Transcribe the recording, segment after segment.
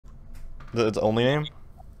Its only name?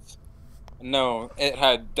 No, it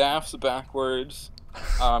had Daff's backwards,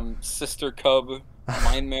 Sister Cub,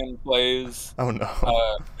 Mindman Plays, Oh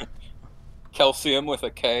no. Calcium with a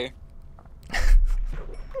K. I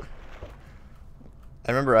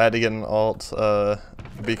remember I had to get an alt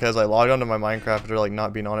because I logged onto my Minecraft after like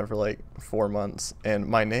not being on it for like 4 months, and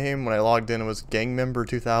my name when I logged in was Gang Member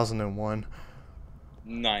 2001,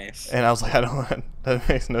 Nice. and I was like, I don't, that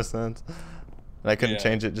makes no sense, and I couldn't Yeah.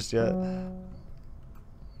 change it just yet.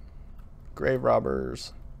 Grave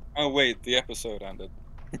robbers. Oh wait, the episode ended.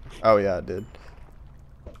 Oh yeah, it did.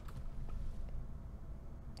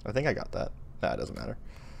 I think I got that. Nah, it doesn't matter.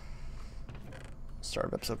 Start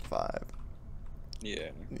of episode 5. Yeah.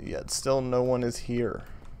 Yet still no one is here.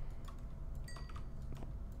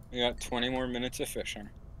 We got 20 more minutes of fishing.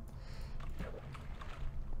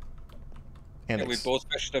 And And we both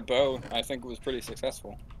fished a bow. I think it was pretty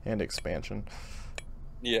successful. and expansion.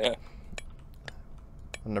 Yeah.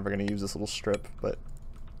 I'm never gonna use this little strip, but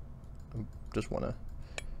I just wanna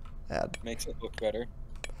add. Makes it look better.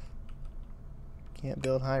 Can't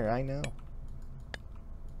build higher, I know.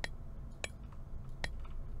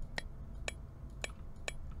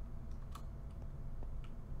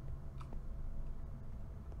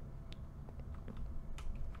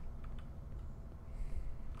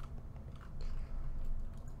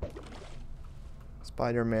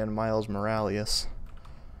 Spider-Man Miles Morales.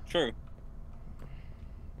 True.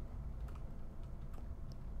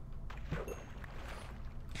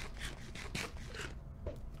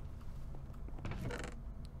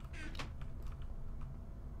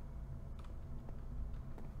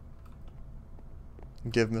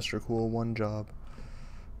 Give Mr. Cool one job.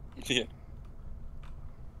 Yeah.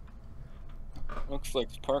 Looks like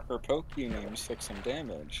Parker Pokey names took some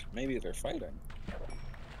damage. Maybe they're fighting.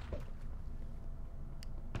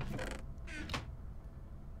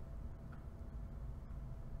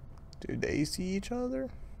 Do they see each other?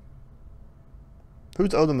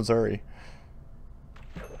 Who's Oda Missouri?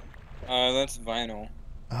 That's Vinyl.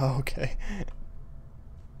 Oh, okay.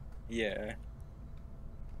 Yeah.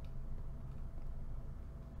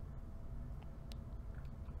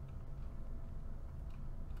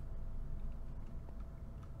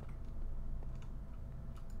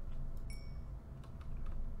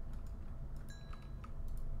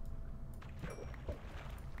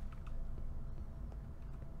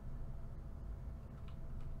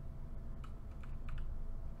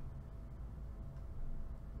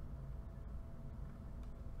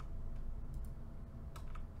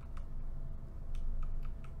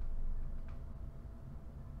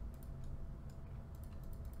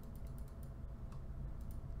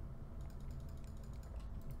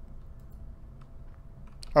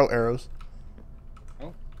 Oh, arrows.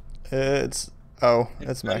 Oh, It's oh,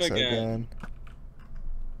 it's it's them Max again. again.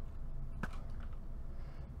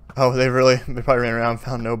 Oh, they probably ran around,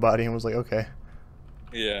 found nobody, and was like, okay.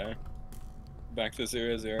 Yeah. Back to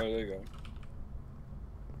 0-0 they go.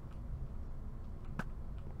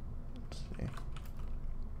 Let's see.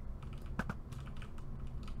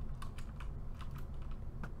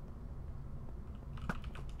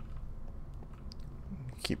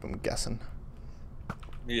 Keep them guessing.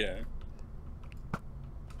 Yeah.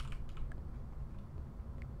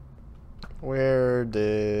 Where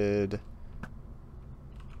did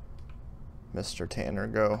Mr. Tanner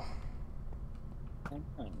go?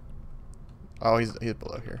 Okay. Oh, he's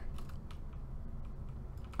below here.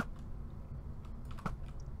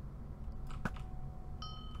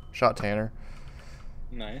 Shot Tanner.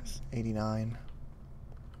 Nice. 89.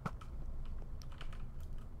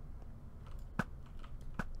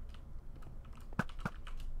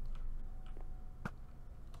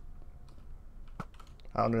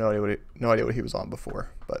 I don't know no idea what he was on before,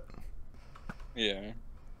 but Yeah.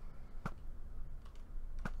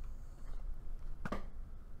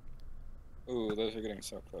 Ooh, those are getting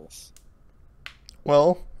so close.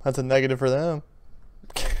 well, that's a negative for them.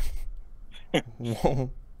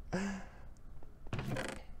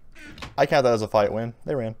 I count that as a fight win.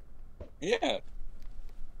 They ran. Yeah.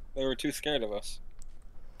 They were too scared of us.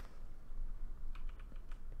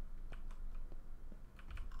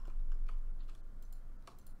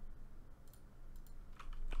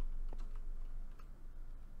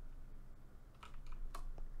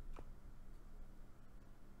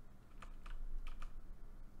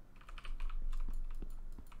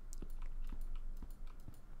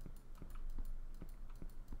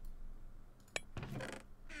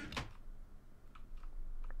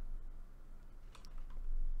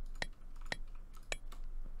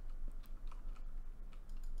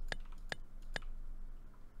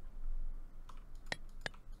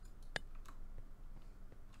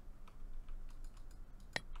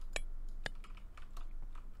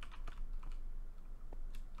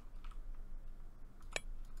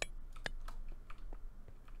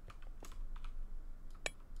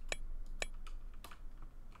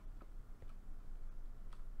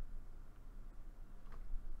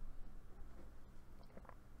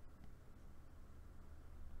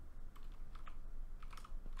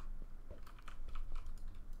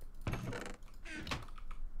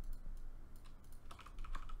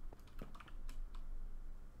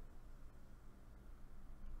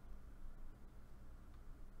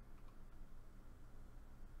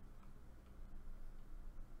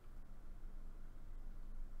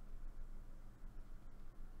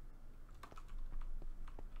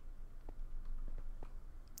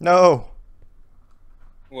 No.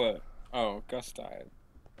 What? Oh, Gus died.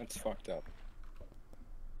 That's fucked up.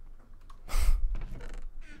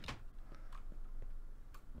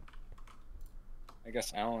 I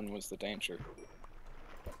guess Alan was the danger.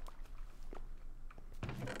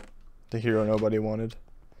 The hero nobody wanted.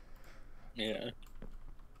 Yeah.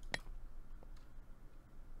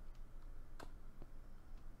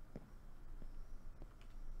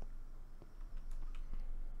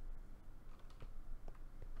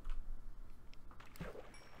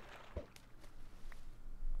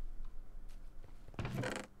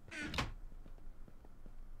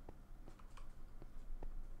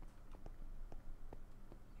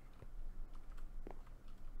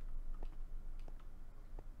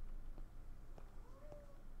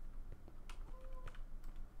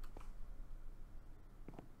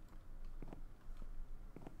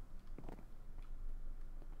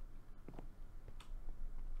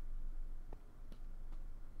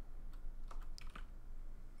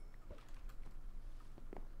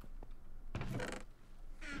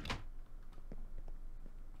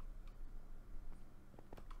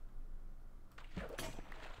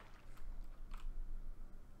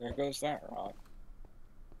 There goes that rock.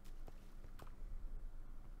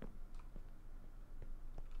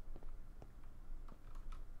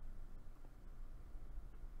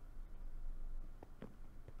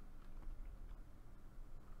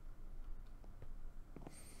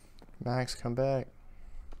 Max, come back.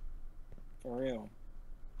 For real.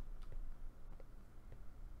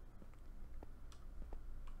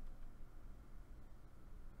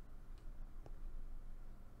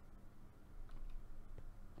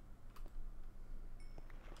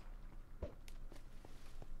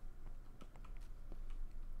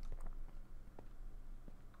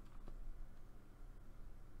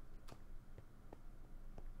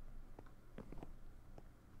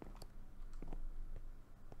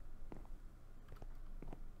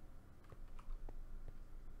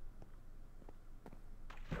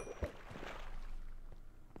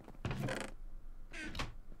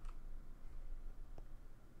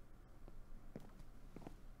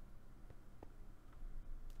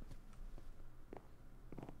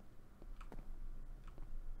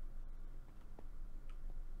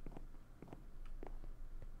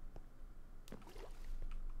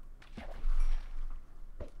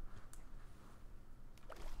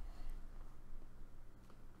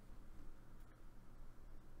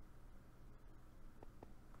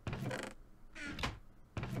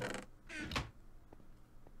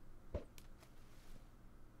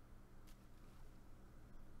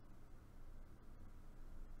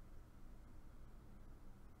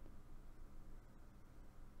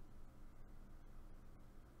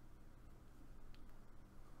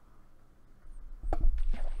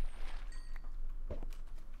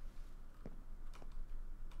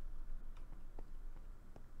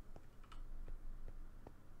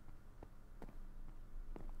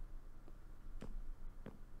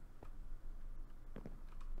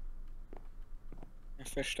 I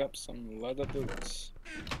fished up some leather boots.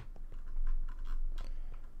 Do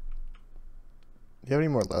you have any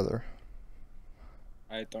more leather?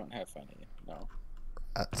 I don't have any, no.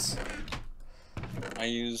 That's. I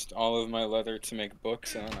used all of my leather to make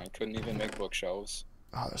books, and then I couldn't even make bookshelves.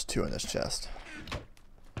 Oh, there's 2 in this chest.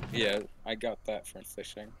 Yeah, I got that from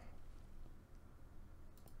fishing.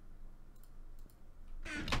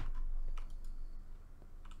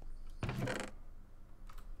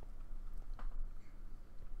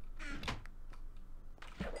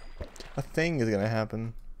 A thing is gonna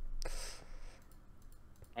happen.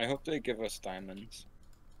 I hope they give us diamonds.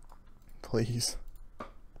 Please.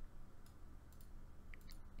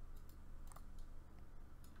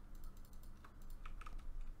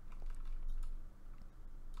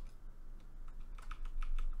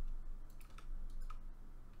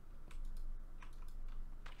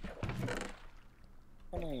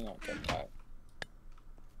 How did I not get that?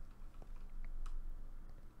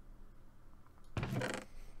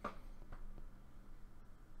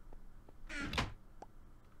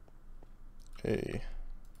 Hey.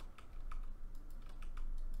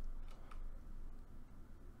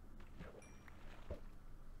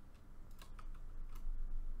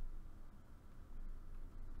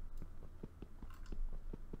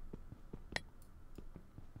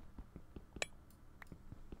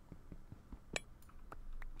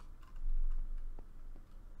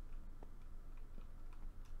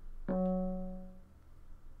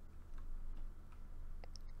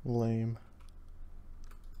 Lame.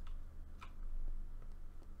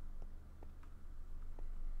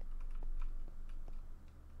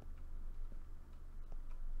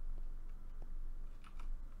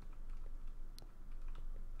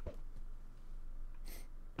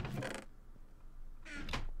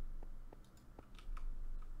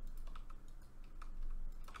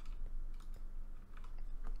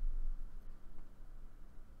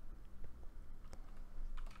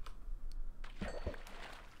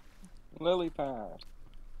 Lily pad.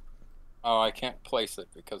 Oh, I can't place it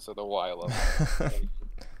because of the Y level.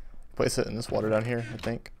 Place it in this water down here, I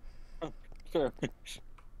think. Sure.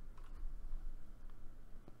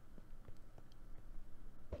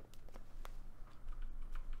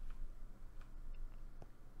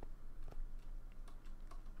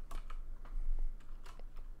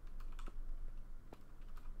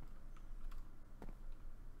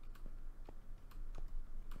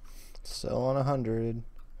 Still on 100.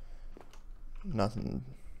 Nothing.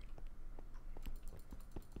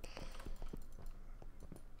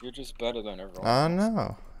 You're just better than everyone I else.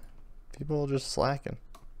 know. People just slacking.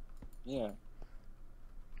 Yeah.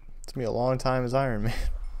 It's me a long time as Iron Man.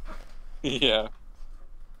 Yeah.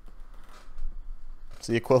 It's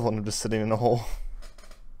the equivalent of just sitting in a hole.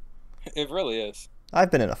 It really is.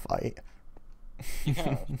 I've been in a fight. You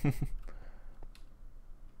have.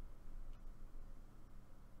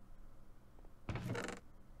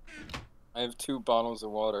 I have 2 bottles of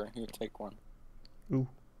water. Here, take one. Ooh.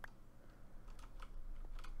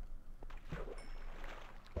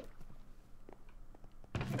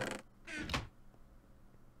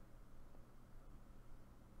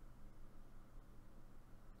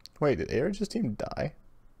 Wait, did Airage's team die?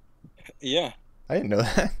 Yeah. I didn't know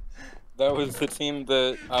that. That was the team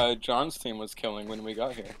that John's team was killing when we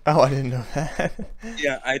got here. Oh, I didn't know that.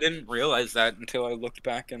 Yeah, I didn't realize that until I looked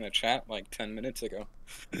back in the chat like 10 minutes ago.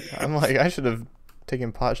 I'm like, I should have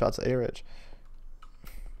taken pot shots at Airage.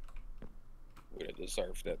 Would have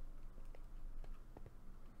deserved it.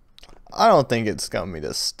 I don't think it's scummy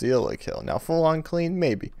to steal a kill. Now, full on clean,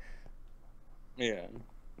 maybe. Yeah.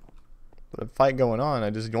 But a fight going on, I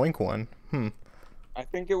just yoink one. I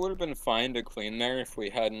think it would have been fine to clean there if we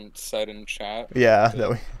hadn't said in chat. Yeah, that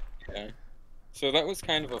we. Yeah. So that was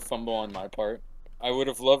kind of a fumble on my part. I would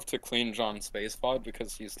have loved to clean John's space pod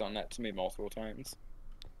because he's done that to me multiple times.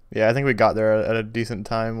 Yeah, I think we got there at a decent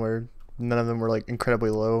time where none of them were like incredibly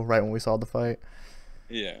low right when we saw the fight.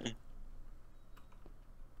 Yeah.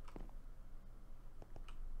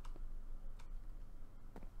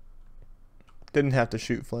 Didn't have to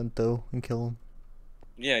shoot Flint though and kill him.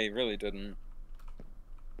 Yeah, he really didn't.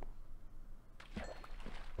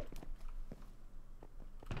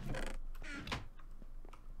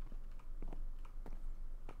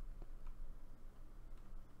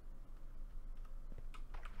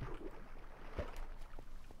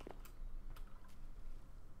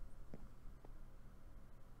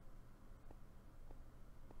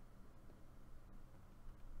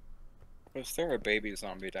 Was there a baby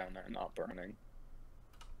zombie down there not burning?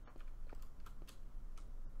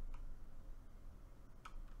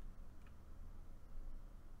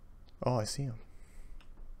 Oh, I see him.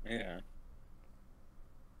 Yeah.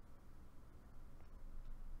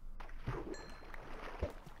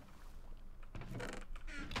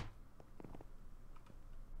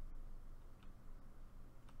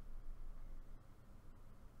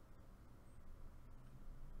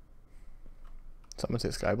 Someone say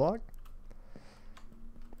Skyblock?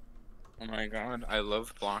 Oh my god, I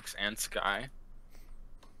love blocks and sky.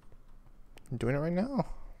 I'm doing it right now.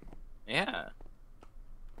 Yeah.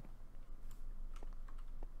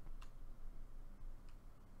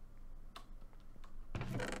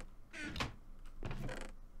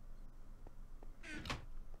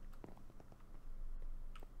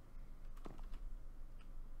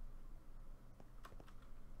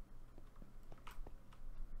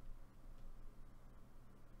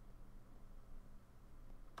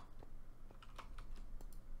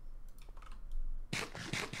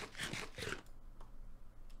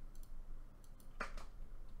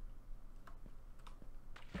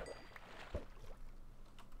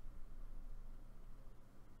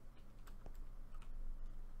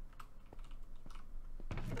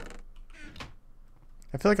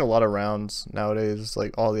 I feel like a lot of rounds nowadays,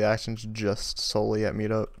 like all the action's just solely at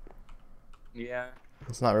meetup. Yeah.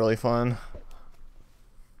 It's not really fun.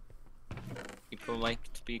 People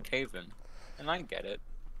like to be caving. And I get it.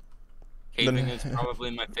 Caving is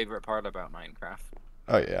probably my favorite part about Minecraft.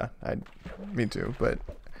 Oh yeah, me too. But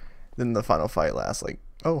then the final fight lasts like,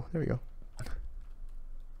 oh, there we go.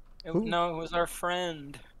 No, it was our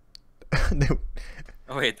friend. they,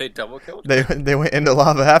 Oh wait, they double killed? they went into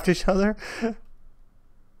lava after each other. They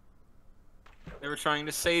were trying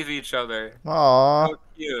to save each other. Aww. How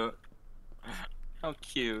cute. How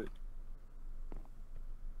cute.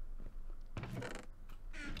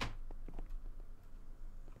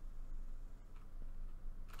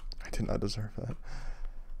 I did not deserve that.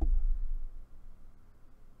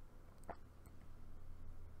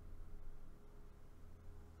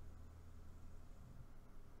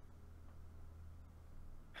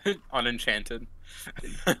 Unenchanted.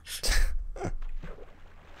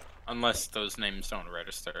 Unless those names don't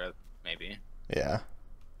register, maybe. Yeah.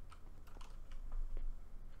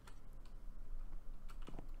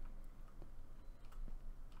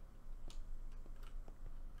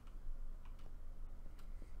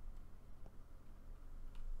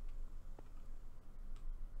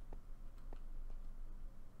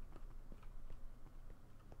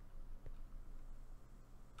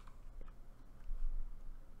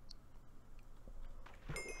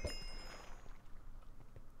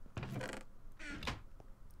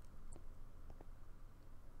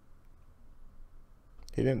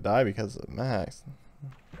 He didn't die because of Max.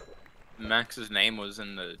 Max's name was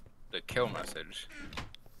in the kill message.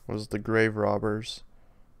 It was the grave robbers.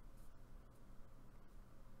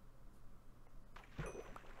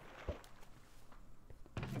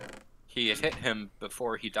 He had hit him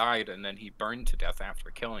before he died, and then he burned to death after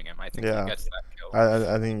killing him. I think Yeah. he gets that kill.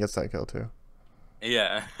 I think he gets that kill too.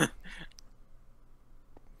 Yeah.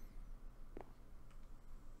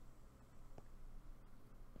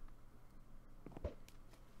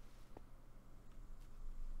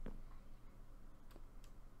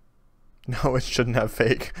 No, it shouldn't have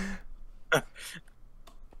fake.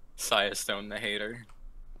 Saya Stone the hater.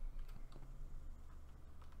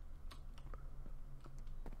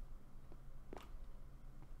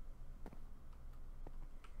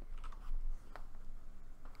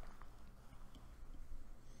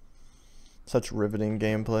 Such riveting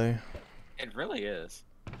gameplay. It really is.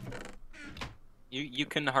 You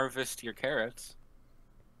can harvest your carrots.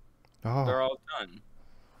 Oh, They're all done.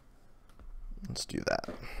 let's do that.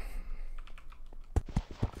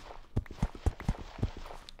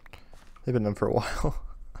 They've been done for a while.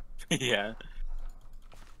 Yeah.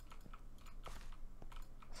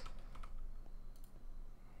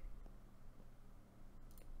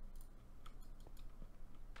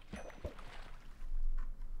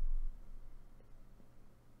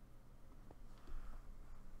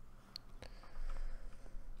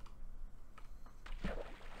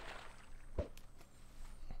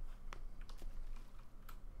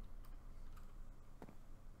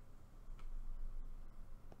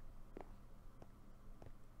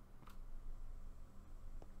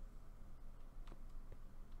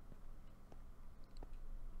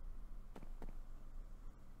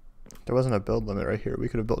 There wasn't a build limit right here. We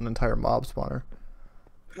could have built an entire mob spawner.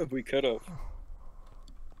 We could have.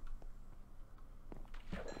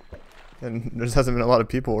 And there just hasn't been a lot of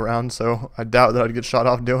people around, so I doubt that I'd get shot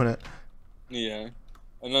off doing it. Yeah.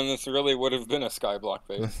 And then this really would have been a skyblock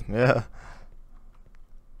base. Yeah.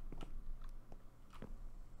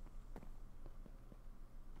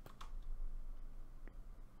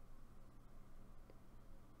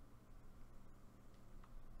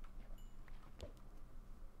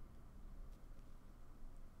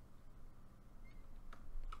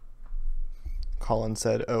 Colin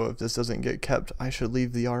said, "Oh, if this doesn't get kept, I should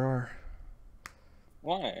leave the RR."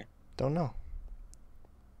 Why? Don't know.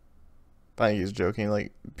 I think he's joking.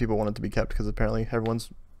 Like, people want it to be kept because apparently everyone's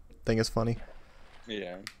thing is funny.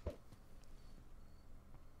 Yeah.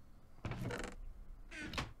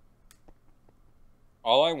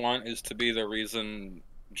 All I want is to be the reason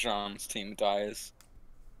John's team dies.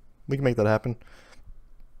 We can make that happen.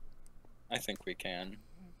 I think we can.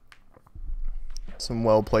 Some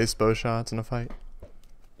well-placed bow shots in a fight.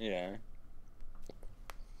 Yeah.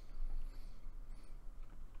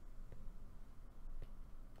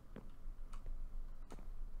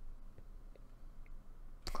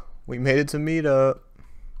 We made it to meet up.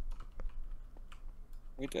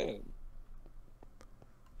 We did.